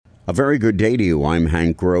A very good day to you. I'm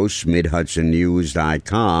Hank Gross,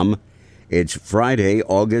 MidHudsonNews.com. It's Friday,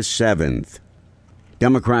 August 7th.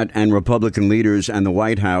 Democrat and Republican leaders and the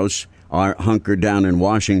White House are hunkered down in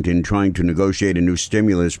Washington trying to negotiate a new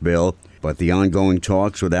stimulus bill, but the ongoing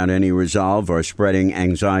talks without any resolve are spreading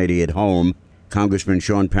anxiety at home. Congressman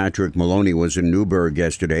Sean Patrick Maloney was in Newburgh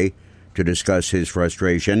yesterday to discuss his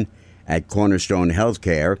frustration at Cornerstone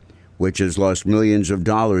Healthcare, which has lost millions of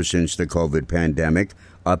dollars since the COVID pandemic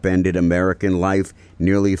upended American life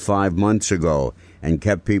nearly 5 months ago and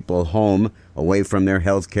kept people home away from their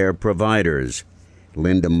healthcare providers.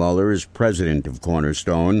 Linda Muller is president of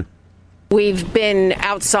Cornerstone. We've been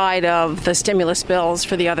outside of the stimulus bills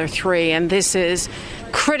for the other three, and this is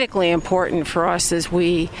critically important for us as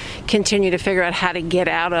we continue to figure out how to get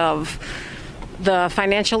out of the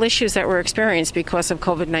financial issues that we're experiencing because of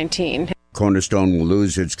COVID-19. Cornerstone will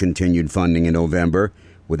lose its continued funding in November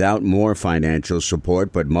without more financial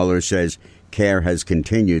support, but Muller says care has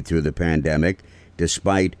continued through the pandemic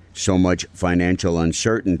despite so much financial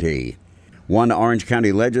uncertainty. One Orange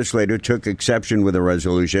County legislator took exception with a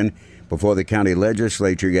resolution before the county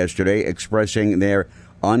legislature yesterday expressing their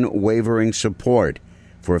unwavering support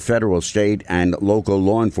for federal, state, and local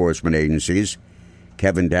law enforcement agencies.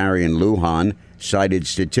 Kevin Darian Lujan cited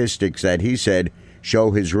statistics that he said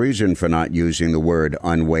show his reason for not using the word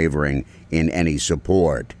unwavering in any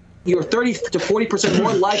support. You're 30 to 40%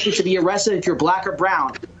 more likely to be arrested if you're black or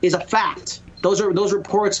brown is a fact. Those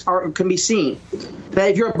reports can be seen.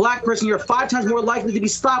 That if you're a black person, you're 5 times more likely to be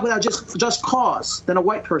stopped without just cause than a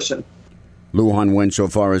white person. Lujan went so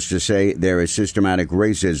far as to say there is systematic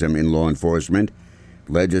racism in law enforcement.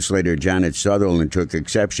 Legislator Janet Sutherland took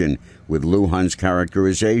exception with Lujan's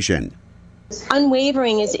characterization.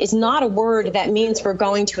 Unwavering is not a word that means we're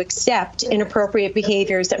going to accept inappropriate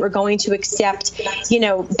behaviors, that we're going to accept,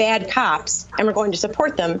 bad cops, and we're going to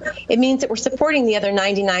support them. It means that we're supporting the other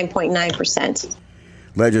 99.9%.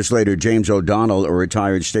 Legislator James O'Donnell, a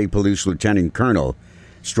retired state police lieutenant colonel,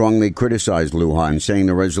 strongly criticized Lujan, saying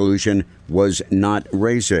the resolution was not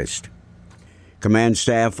racist. Command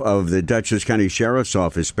staff of the Dutchess County Sheriff's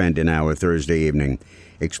Office spent an hour Thursday evening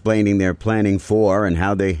explaining their planning for and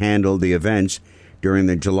how they handled the events during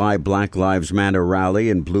the July Black Lives Matter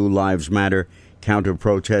rally and Blue Lives Matter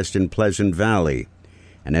counter-protest in Pleasant Valley.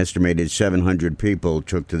 An estimated 700 people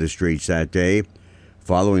took to the streets that day.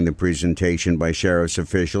 Following the presentation by sheriff's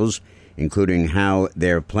officials, including how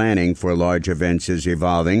their planning for large events is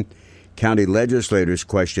evolving, county legislators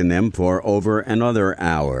questioned them for over another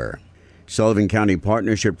hour. Sullivan County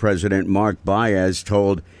Partnership President Mark Baez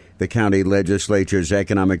told the county legislature's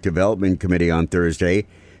Economic Development Committee on Thursday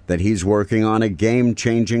that he's working on a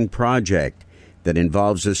game-changing project that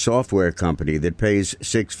involves a software company that pays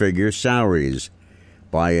 6-figure salaries.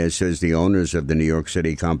 Baez says the owners of the New York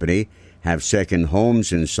City company have second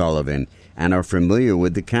homes in Sullivan and are familiar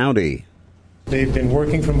with the county. They've been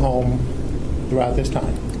working from home throughout this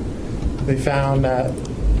time. They found that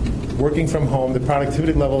working from home, the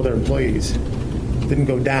productivity level of their employees didn't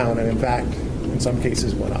go down, and in fact, in some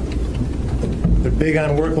cases went up. They're big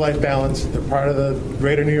on work-life balance. They're part of the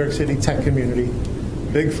greater New York City tech community.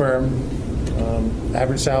 Big firm,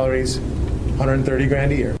 average salaries, $130,000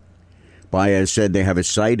 a year. Baez said they have a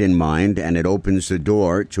site in mind, and it opens the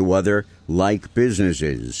door to other like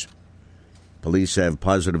businesses. Police have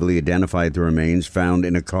positively identified the remains found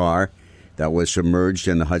in a car that was submerged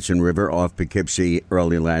in the Hudson River off Poughkeepsie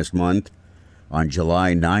early last month. On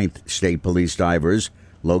July 9th, state police divers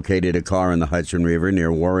located a car in the Hudson River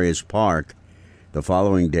near Warriors Park. The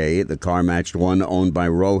following day, the car matched one owned by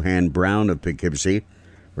Rohan Brown of Poughkeepsie,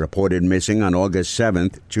 reported missing on August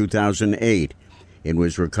 7th, 2008. It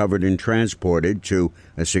was recovered and transported to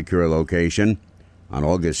a secure location. On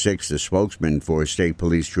August 6th, the spokesman for State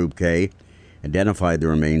Police Troop K identified the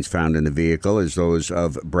remains found in the vehicle as those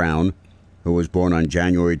of Brown, who was born on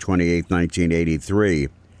January 28, 1983.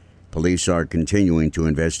 Police are continuing to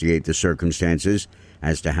investigate the circumstances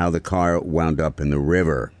as to how the car wound up in the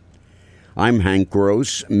river. I'm Hank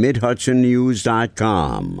Gross,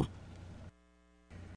 MidHudsonNews.com.